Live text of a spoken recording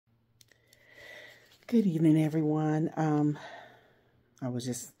Good evening, everyone. I was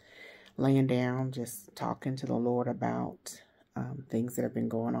just laying down, just talking to the Lord about things that have been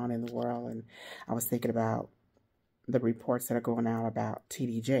going on in the world, and I was thinking about the reports that are going out about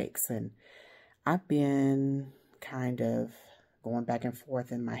T.D. Jakes, and I've been kind of going back and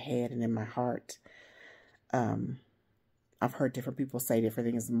forth in my head and in my heart. I've heard different people say different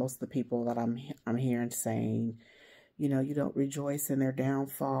things. Most of the people that I'm hearing saying, you know, you don't rejoice in their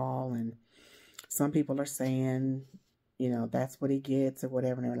downfall, and some people are saying, you know, that's what he gets or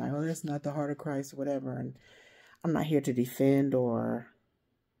whatever. And they're like, oh, that's not the heart of Christ or whatever. And I'm not here to defend or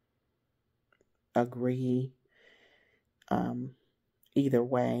agree either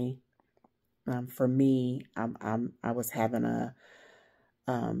way. For me, I was having a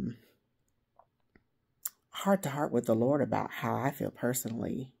heart to heart with the Lord about how I feel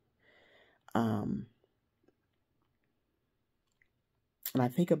personally. And I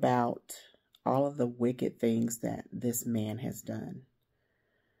think about all of the wicked things that this man has done.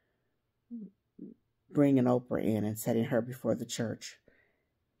 Bringing Oprah in and setting her before the church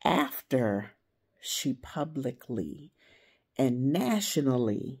after she publicly and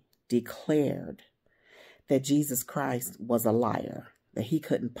nationally declared that Jesus Christ was a liar, that he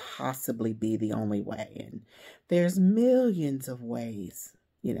couldn't possibly be the only way. And there's millions of ways,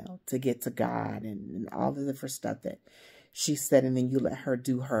 you know, to get to God and all the different stuff that she said. And then you let her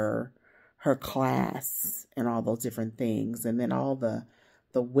do her class and all those different things. And then all the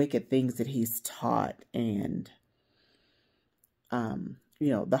wicked things that he's taught. And, you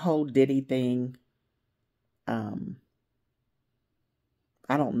know, the whole Diddy thing. I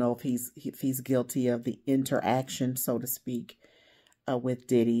don't know if he's guilty of the interaction, so to speak, with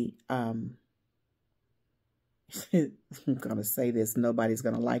Diddy. I'm going to say this. Nobody's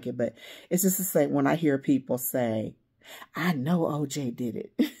going to like it, but it's just to say, when I hear people say, I know OJ did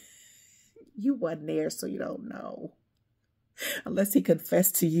it. You wasn't there, so you don't know. Unless he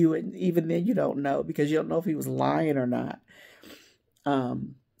confessed to you, and even then you don't know, because you don't know if he was lying or not.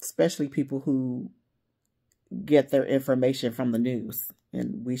 Especially people who get their information from the news.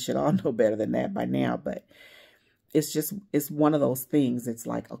 And we should all know better than that by now. But it's one of those things. It's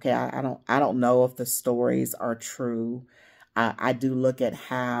like, okay, I don't know if the stories are true. I do look at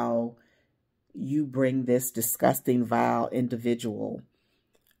how you bring this disgusting, vile individual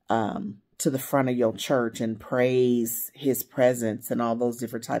to the front of your church and praise his presence and all those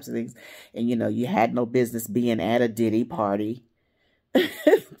different types of things. And, you know, you had no business being at a Diddy party.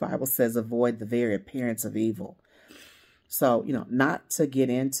 The Bible says avoid the very appearance of evil. So, you know, not to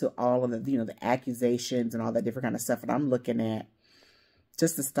get into all of the, you know, the accusations and all that different kind of stuff. But I'm looking at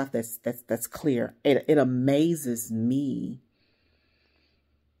just the stuff that's clear. It amazes me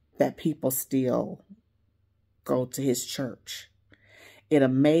that people still go to his church. It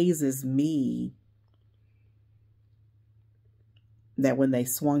amazes me that when they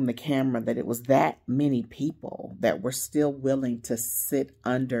swung the camera, that it was that many people that were still willing to sit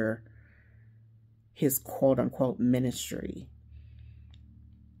under his quote unquote ministry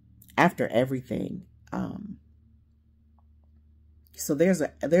after everything. So there's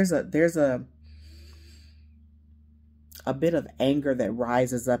a bit of anger that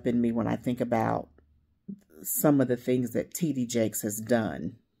rises up in me when I think about some of the things that T.D. Jakes has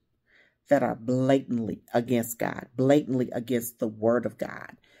done that are blatantly against God, blatantly against the word of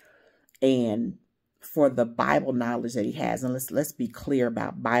God. And for the Bible knowledge that he has, and let's be clear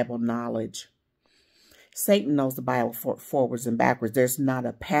about Bible knowledge. Satan knows the Bible forwards and backwards. There's not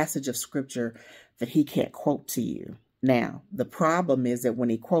a passage of scripture that he can't quote to you. Now, the problem is that when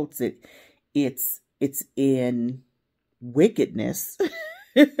he quotes it, it's in wickedness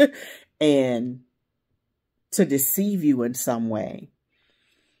and to deceive you in some way.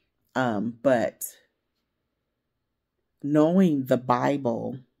 But knowing the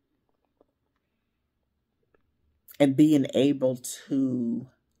Bible and being able to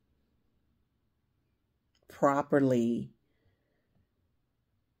properly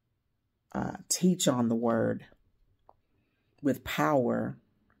teach on the word with power,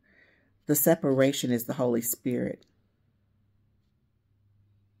 the separation is the Holy Spirit.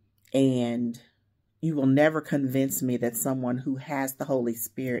 And you will never convince me that someone who has the Holy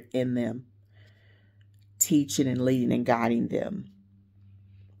Spirit in them, teaching and leading and guiding them,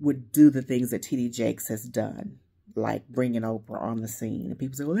 would do the things that T.D. Jakes has done, like bringing Oprah on the scene. And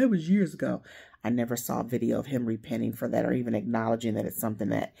people say, well, that was years ago. I never saw a video of him repenting for that or even acknowledging that it's something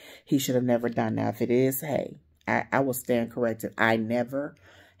that he should have never done. Now, if it is, hey, I will stand corrected. I never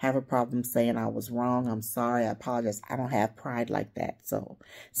have a problem saying I was wrong. I'm sorry. I apologize. I don't have pride like that. So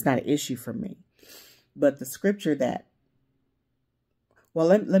it's not an issue for me. But the scripture that, well,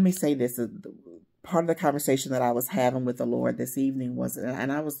 let me say this. part of the conversation that I was having with the Lord this evening was,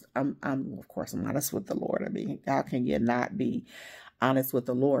 and I'm of course I'm honest with the Lord. I mean, how can you not be honest with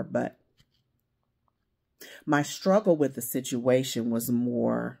the Lord? But my struggle with the situation was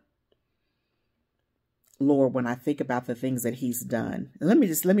more, Lord, when I think about the things that he's done. Let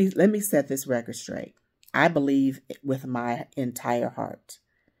me set this record straight. I believe with my entire heart.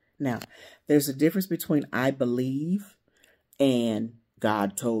 Now, there's a difference between I believe and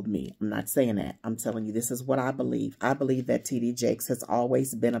God told me. I'm not saying that. I'm telling you, this is what I believe. I believe that T.D. Jakes has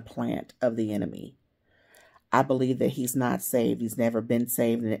always been a plant of the enemy. I believe that he's not saved. He's never been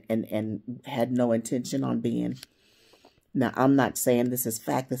saved and had no intention on being. Now, I'm not saying this is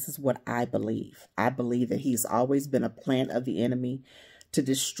fact. This is what I believe. I believe that he's always been a plant of the enemy to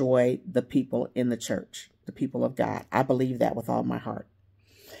destroy the people in the church, the people of God. I believe that with all my heart.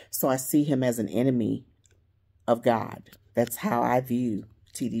 So I see him as an enemy of God. That's how I view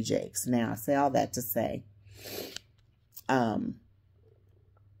T.D. Jakes. Now, I say all that to say,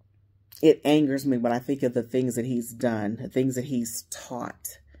 it angers me when I think of the things that he's done, the things that he's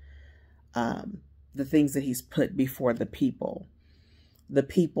taught, the things that he's put before the people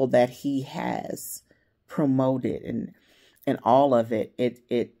that he has promoted, and all of it.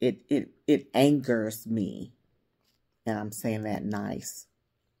 It angers me, and I'm saying that nice.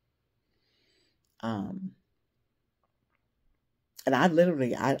 And I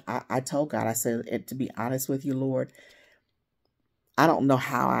literally, I told God, I said, to be honest with you, Lord, I don't know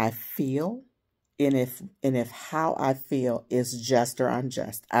how I feel, and if how I feel is just or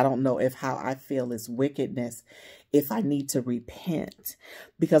unjust. I don't know if how I feel is wickedness, if I need to repent,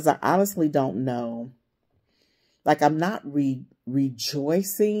 because I honestly don't know. Like, I'm not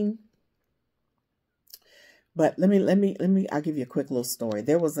rejoicing, but I'll give you a quick little story.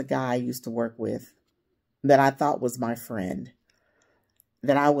 There was a guy I used to work with that I thought was my friend,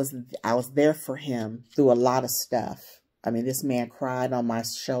 that I was there for him through a lot of stuff. I mean, this man cried on my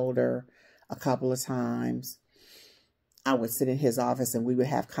shoulder a couple of times. I would sit in his office and we would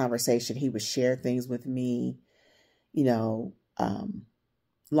have conversation. He would share things with me. You know,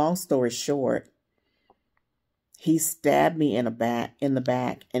 long story short, he stabbed me in the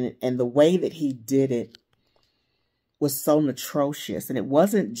back, and the way that he did it was so atrocious. And it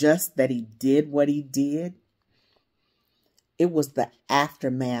wasn't just that he did what he did. It was the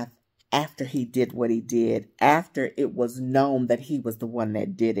aftermath after he did what he did, after it was known that he was the one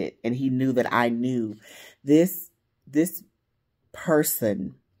that did it, and he knew that I knew. This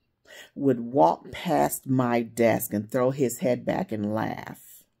person would walk past my desk and throw his head back and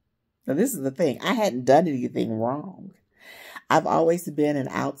laugh. Now, this is the thing. I hadn't done anything wrong. I've always been an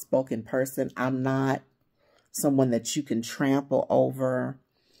outspoken person. I'm not someone that you can trample over.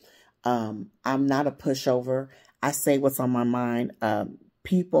 I'm not a pushover. I say what's on my mind.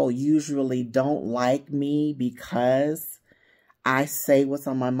 People usually don't like me because I say what's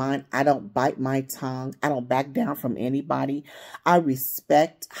on my mind. I don't bite my tongue. I don't back down from anybody. I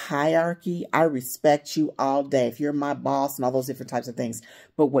respect hierarchy. I respect you all day. If you're my boss and all those different types of things.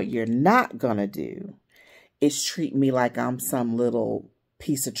 But what you're not going to do is treat me like I'm some little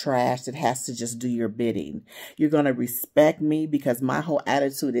piece of trash that has to just do your bidding. You're going to respect me because my whole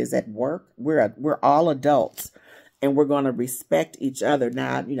attitude is at work. We're all adults. And we're going to respect each other.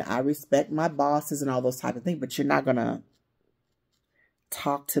 Now, you know, I respect my bosses and all those type of things, but you're not going to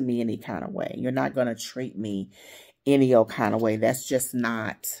talk to me any kind of way. You're not going to treat me any old kind of way. That's just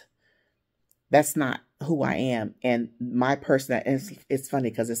not, that's not who I am. And my person, it's funny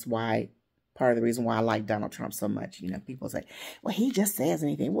because it's why, part of the reason why I like Donald Trump so much. You know, people say, well, he just says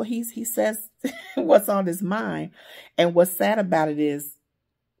anything. Well, he says what's on his mind. And what's sad about it is,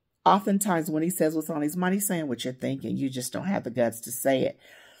 oftentimes when he says what's on his mind, he's saying what you're thinking. You just don't have the guts to say it.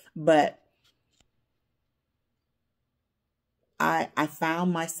 But I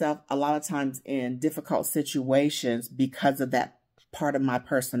found myself a lot of times in difficult situations because of that part of my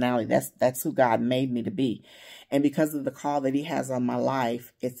personality. That's who God made me to be. And because of the call that he has on my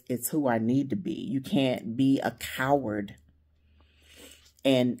life, it's who I need to be. You can't be a coward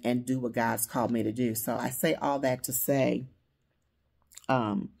and do what God's called me to do. So I say all that to say,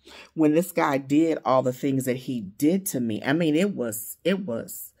 when this guy did all the things that he did to me, I mean, it was,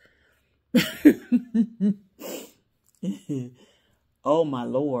 oh my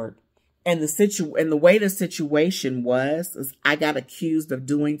Lord. And the way the situation was, is I got accused of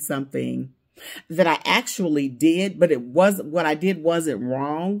doing something that I actually did, but what I did wasn't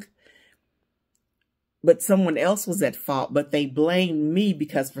wrong. But someone else was at fault, but they blamed me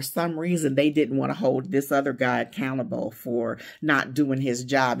because for some reason they didn't want to hold this other guy accountable for not doing his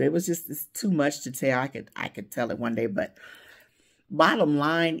job. It was just, it's too much to tell. I could tell it one day, but bottom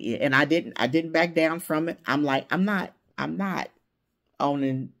line, and I didn't back down from it. I'm like, I'm not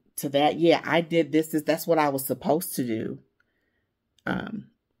owning to that. Yeah, I did this. That's what I was supposed to do.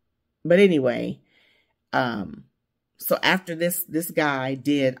 But anyway, so after this guy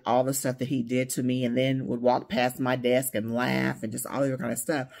did all the stuff that he did to me, and then would walk past my desk and laugh and just all that kind of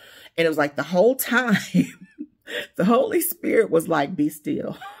stuff. And it was like the whole time, the Holy Spirit was like, be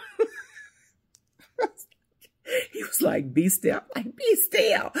still. He was like, be still. I'm like, be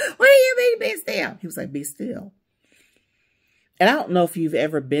still. What do you mean, be still? He was like, be still. And I don't know if you've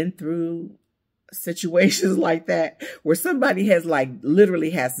ever been through situations like that where somebody has like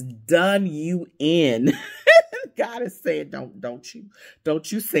literally has done you in. God is saying,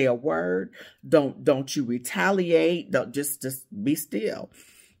 don't you say a word. Don't you retaliate. Don't just be still.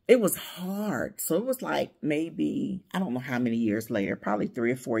 It was hard. So it was like maybe, I don't know how many years later, probably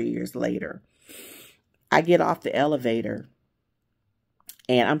 3 or 4 years later, I get off the elevator,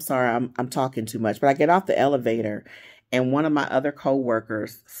 and I'm sorry, I'm talking too much, but I get off the elevator, and one of my other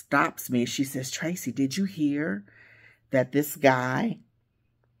coworkers stops me. She says, Tracy, did you hear that this guy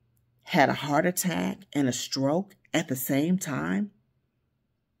had a heart attack and a stroke at the same time?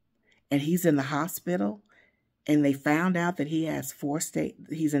 And he's in the hospital, and they found out that he has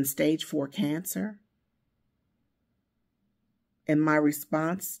he's in stage 4 cancer. And my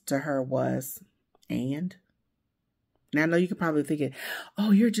response to her was, and now I know you could probably think,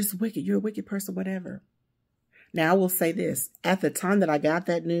 oh, you're just wicked. You're a wicked person, whatever. Now I will say this. At the time that I got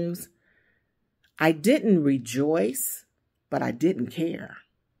that news, I didn't rejoice, but I didn't care.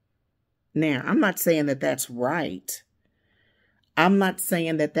 Now, I'm not saying that that's right. I'm not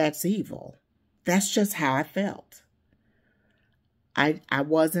saying that that's evil. That's just how I felt. I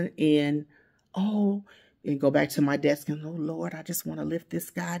wasn't in, and go back to my desk and, oh, Lord, I just want to lift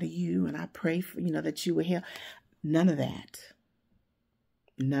this guy to you. And I pray for, that you would heal. None of that.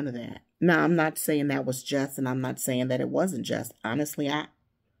 None of that. Now, I'm not saying that was just, and I'm not saying that it wasn't just. Honestly,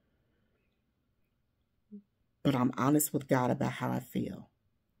 but I'm honest with God about how I feel.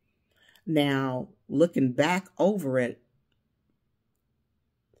 Now, looking back over it,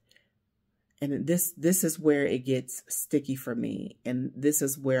 and this is where it gets sticky for me. And this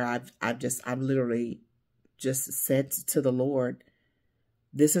is where I've literally just said to the Lord,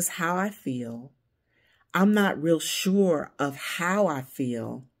 this is how I feel. I'm not real sure of how I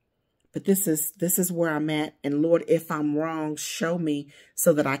feel, but this is where I'm at. And Lord, if I'm wrong, show me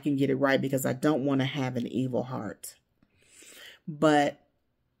so that I can get it right, because I don't want to have an evil heart. But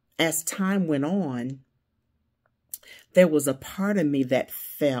as time went on, there was a part of me that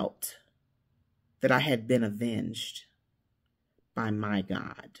felt that I had been avenged by my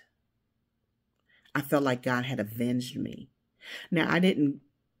God. I felt like God had avenged me. Now, I didn't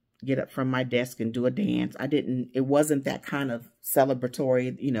get up from my desk and do a dance. It wasn't that kind of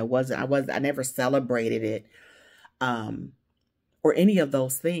celebratory, I never celebrated it, or any of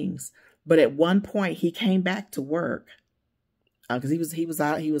those things. But at one point he came back to work, because he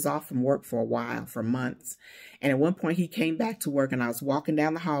was off from work for a while, for months. And at one point he came back to work, and I was walking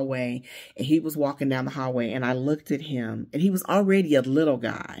down the hallway, and he was walking down the hallway, and I looked at him, and he was already a little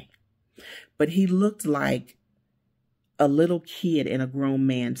guy, but he looked like a little kid in a grown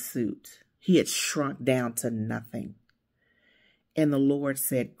man's suit. He had shrunk down to nothing. And the Lord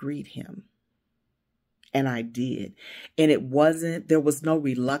said, greet him. And I did. And there was no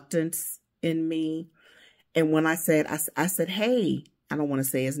reluctance in me. And when I said, hey, I don't want to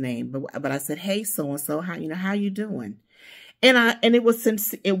say his name, but I said, hey, so-and-so, how you doing? And it was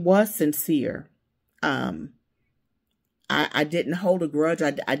sincere. I didn't hold a grudge.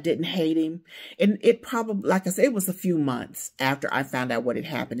 I didn't hate him. And it probably, like I said, it was a few months after I found out what had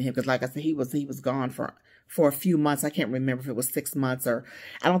happened to him. Because like I said, he was gone for a few months. I can't remember if it was 6 months, or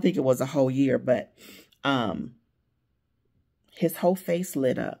I don't think it was a whole year, but his whole face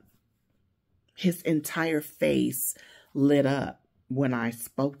lit up. His entire face lit up when I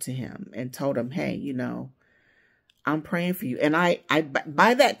spoke to him and told him, hey, I'm praying for you. And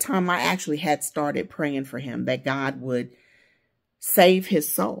by that time, I actually had started praying for him, that God would save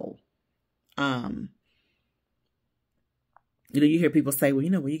his soul. You hear people say, well,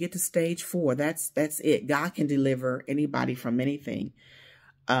 when you get to stage 4, that's it. God can deliver anybody from anything.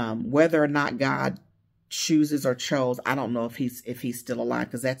 Whether or not God chooses or chose, I don't know if he's still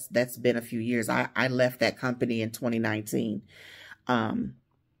alive, because that's been a few years. I left that company in 2019.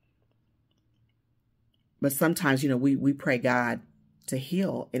 But sometimes, we pray God to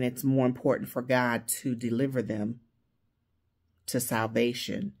heal, and it's more important for God to deliver them to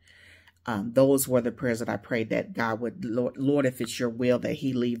salvation. Those were the prayers that I prayed, that God would, Lord, if it's your will that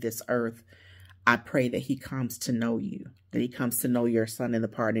he leave this earth, I pray that he comes to know you, that he comes to know your son in the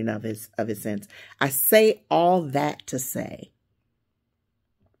pardoning of his sins. I say all that to say,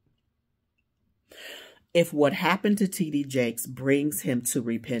 if what happened to T.D. Jakes brings him to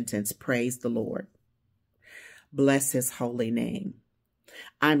repentance, praise the Lord. Bless his holy name.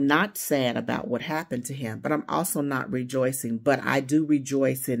 I'm not sad about what happened to him, but I'm also not rejoicing. But I do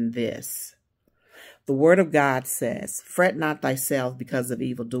rejoice in this. The word of God says, fret not thyself because of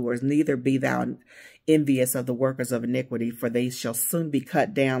evildoers, neither be thou envious of the workers of iniquity, for they shall soon be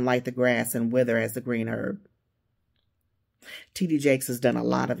cut down like the grass and wither as the green herb. T.D. Jakes has done a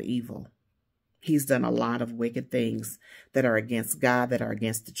lot of evil. He's done a lot of wicked things that are against God, that are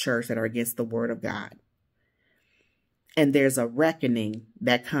against the church, that are against the word of God. And there's a reckoning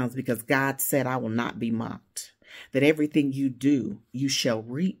that comes because God said, I will not be mocked. That everything you do, you shall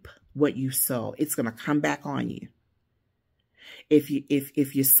reap what you sow. It's going to come back on you. If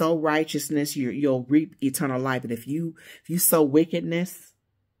you sow righteousness, you'll reap eternal life. But if you sow wickedness,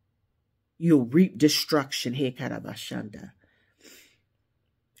 you'll reap destruction.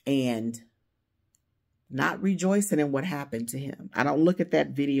 And not rejoicing in what happened to him. I don't look at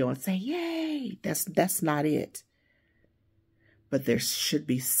that video and say, yay, that's not it. But there should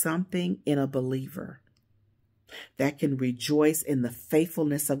be something in a believer that can rejoice in the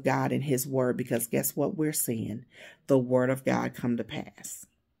faithfulness of God and his word, because guess what we're seeing? The word of God come to pass.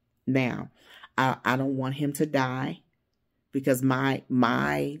 Now, I don't want him to die, because my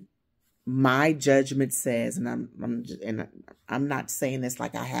judgment says, and I'm not saying this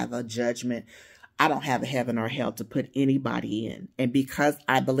like I have a judgment. I don't have a heaven or hell to put anybody in. And because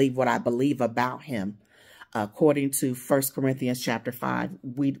I believe what I believe about him, according to 1 Corinthians chapter 5,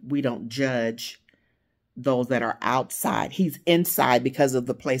 we don't judge those that are outside. He's inside because of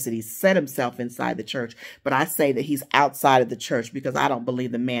the place that he set himself inside the church. But I say that he's outside of the church because I don't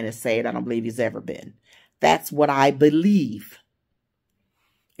believe the man is saved. I don't believe he's ever been. That's what I believe.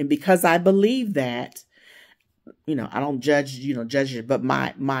 And because I believe that, I don't judge it. But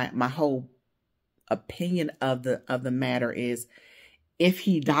my whole opinion of the matter is, if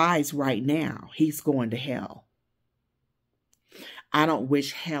he dies right now, he's going to hell. I don't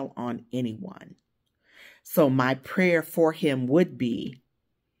wish hell on anyone. So my prayer for him would be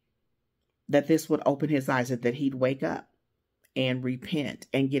that this would open his eyes, that he'd wake up and repent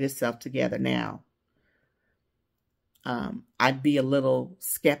and get himself together. Now, I'd be a little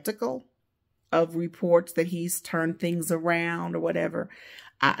skeptical of reports that he's turned things around or whatever.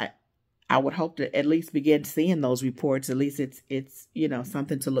 I would hope to at least begin seeing those reports. At least it's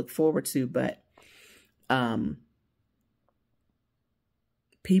something to look forward to. But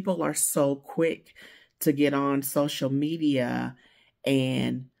people are so quick to get on social media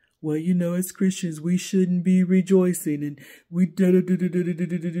and, well, as Christians, we shouldn't be rejoicing, and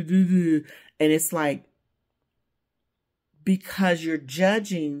and it's like, because you're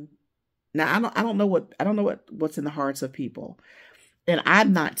judging. Now, I don't know what's in the hearts of people. And I've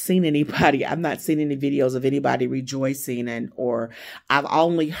not seen any videos of anybody rejoicing, or I've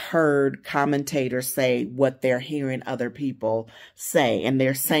only heard commentators say what they're hearing other people say. And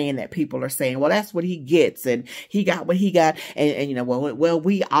they're saying that people are saying, well, that's what he gets, and he got what he got. And well,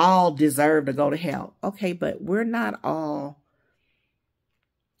 we all deserve to go to hell. Okay, but we're not all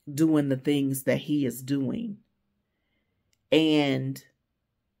doing the things that he is doing. And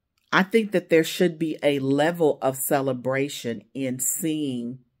I think that there should be a level of celebration in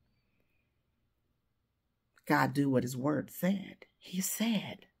seeing God do what his word said. He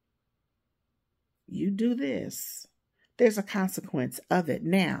said, you do this, there's a consequence of it.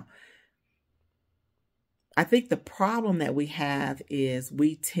 Now, I think the problem that we have is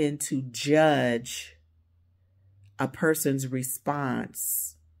we tend to judge a person's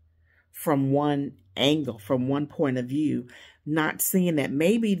response from one angle, from one point of view, not seeing that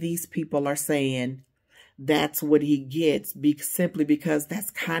maybe these people are saying that's what he gets simply because that's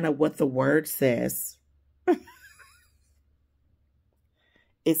kind of what the word says.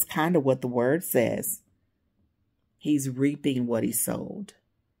 It's kind of what the word says. He's reaping what he sowed.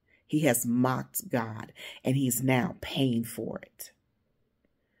 He has mocked God, and he's now paying for it.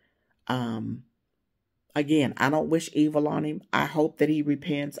 Again, I don't wish evil on him. I hope that he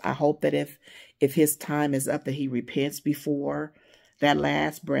repents. I hope that if his time is up, that he repents before that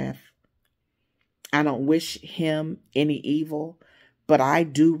last breath. I don't wish him any evil, but I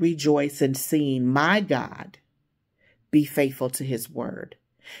do rejoice in seeing my God be faithful to his word.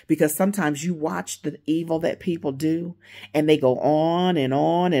 Because sometimes you watch the evil that people do and they go on and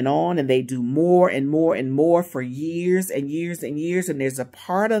on and on, and they do more and more and more for years and years and years. And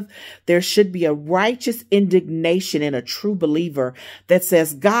there should be a righteous indignation in a true believer that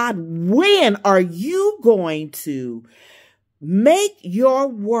says, God, when are you going to make your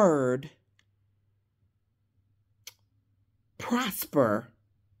word prosper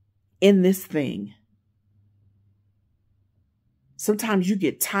in this thing? Sometimes you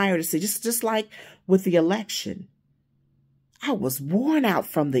get tired of seeing, just like with the election. I was worn out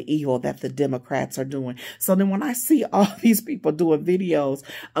from the evil that the Democrats are doing. So then when I see all these people doing videos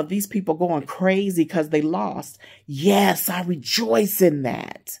of these people going crazy because they lost, yes, I rejoice in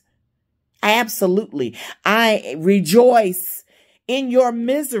that. Absolutely. I rejoice in your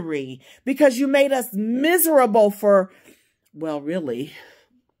misery because you made us miserable for, well, really,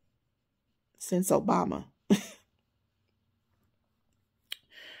 since Obama.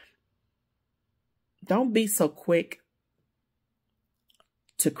 Don't be so quick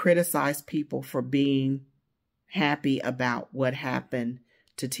to criticize people for being happy about what happened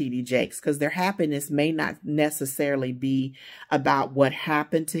to T.D. Jakes, because their happiness may not necessarily be about what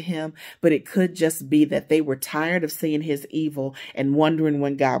happened to him, but it could just be that they were tired of seeing his evil and wondering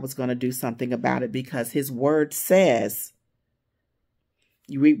when God was going to do something about it, because his word says,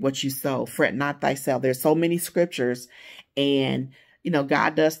 you reap what you sow, fret not thyself. There's so many scriptures, and you know,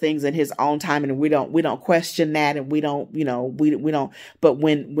 God does things in his own time, and we don't question that, and we don't, you know, we don't. But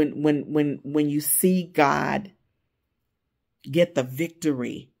when you see God get the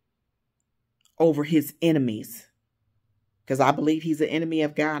victory over his enemies, because I believe he's an enemy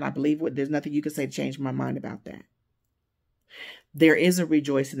of God. I believe there's nothing you can say to change my mind about that. There is a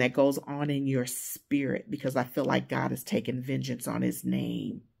rejoicing that goes on in your spirit, because I feel like God has taken vengeance on his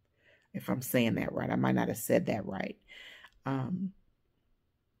name. If I'm saying that right, I might not have said that right.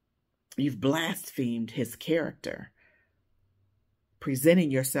 You've blasphemed his character, presenting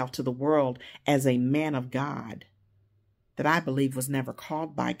yourself to the world as a man of God that I believe was never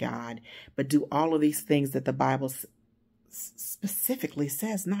called by God, but do all of these things that the Bible specifically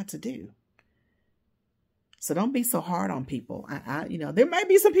says not to do. So don't be so hard on people. You know, there might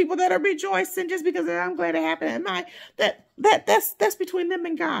be some people that are rejoicing just because I'm glad it happened. That's between them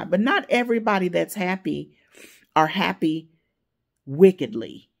and God. But not everybody that's happy are happy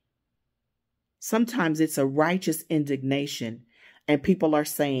wickedly. Sometimes it's a righteous indignation, and people are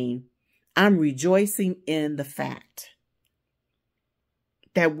saying, I'm rejoicing in the fact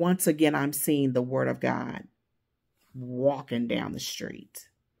that once again I'm seeing the word of God walking down the street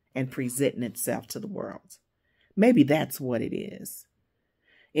and presenting itself to the world. Maybe that's what it is.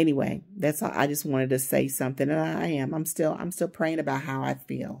 Anyway, that's all. I just wanted to say something, and I'm still praying about how I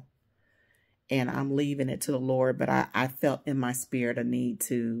feel, and I'm leaving it to the Lord. But I felt in my spirit a need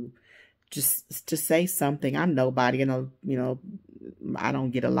to just to say something. I'm nobody, you know, I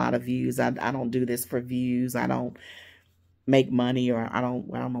don't get a lot of views. I don't do this for views. I don't make money, or I don't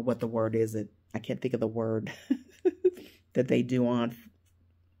know what the word is. I can't think of the word that they do on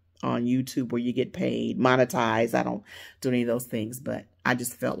YouTube where you get paid, monetized. I don't do any of those things, but I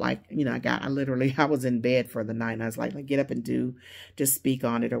just felt like, you know, I was in bed for the night, and I was like, get up and just speak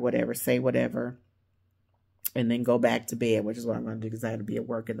on it or whatever, say whatever, and then go back to bed, which is what I'm going to do because I had to be at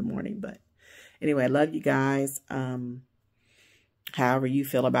work in the morning. But anyway, I love you guys. However you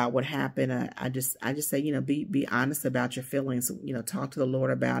feel about what happened, I just say, you know, be honest about your feelings. You know, talk to the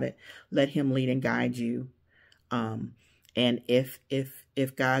Lord about it. Let him lead and guide you. And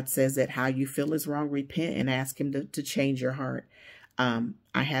if God says that how you feel is wrong, repent and ask him to change your heart.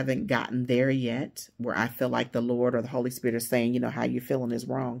 I haven't gotten there yet where I feel like the Lord or the Holy Spirit is saying, you know, how you feeling is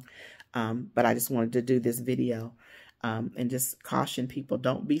wrong. But I just wanted to do this video and just caution people.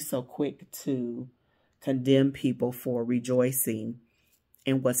 Don't be so quick to condemn people for rejoicing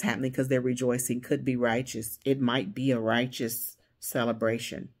in what's happening, because their rejoicing could be righteous. It might be a righteous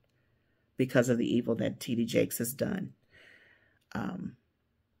celebration because of the evil that T.D. Jakes has done.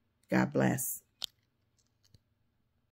 God bless.